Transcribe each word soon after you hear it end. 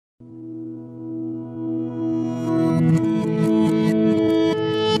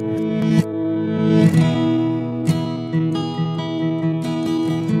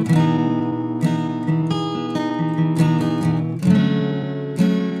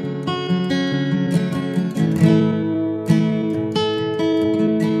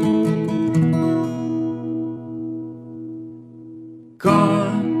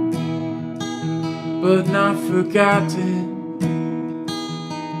forgotten.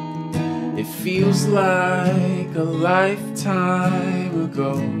 It feels like a lifetime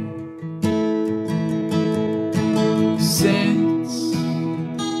ago since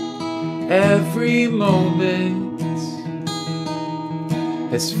every moment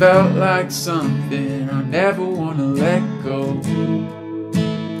has felt like something I never want to let go.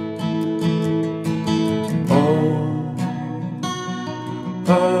 Oh,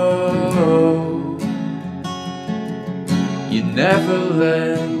 oh, you never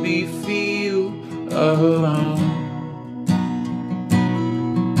let me feel alone.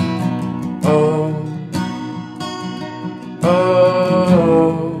 Oh,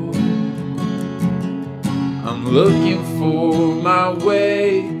 oh, I'm looking for my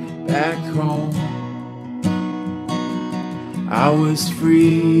way back home. I was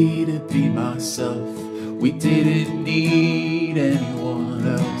free to be myself. We didn't need anyone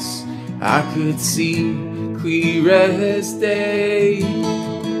else. I could see clear as day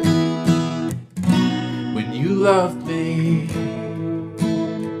when you loved me.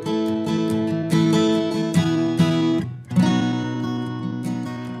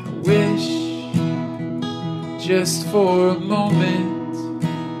 I wish just for a moment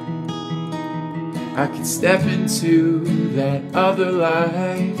I could step into that other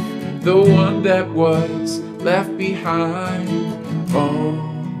life, the one that was left behind. Oh,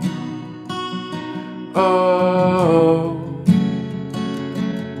 oh,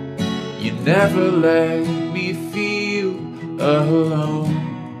 you never let me feel alone.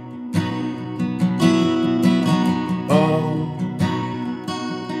 Oh,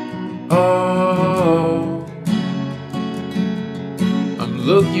 oh, I'm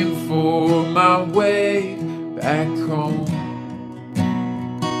looking for my way back home.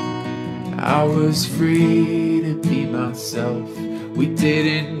 I was free to be myself. We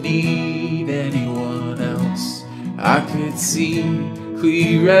didn't need anyone else. I could see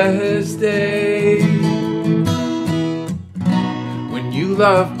clear as day. When you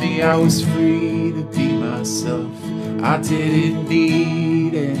loved me, I was free to be myself. I didn't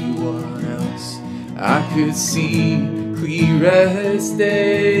need anyone else. I could see clear as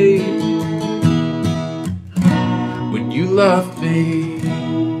day. When you loved me.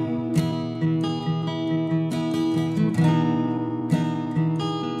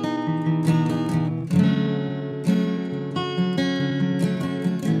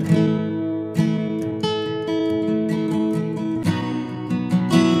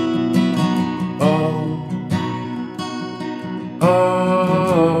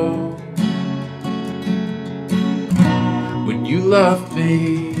 Oh, when you loved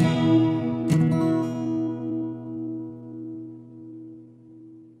me.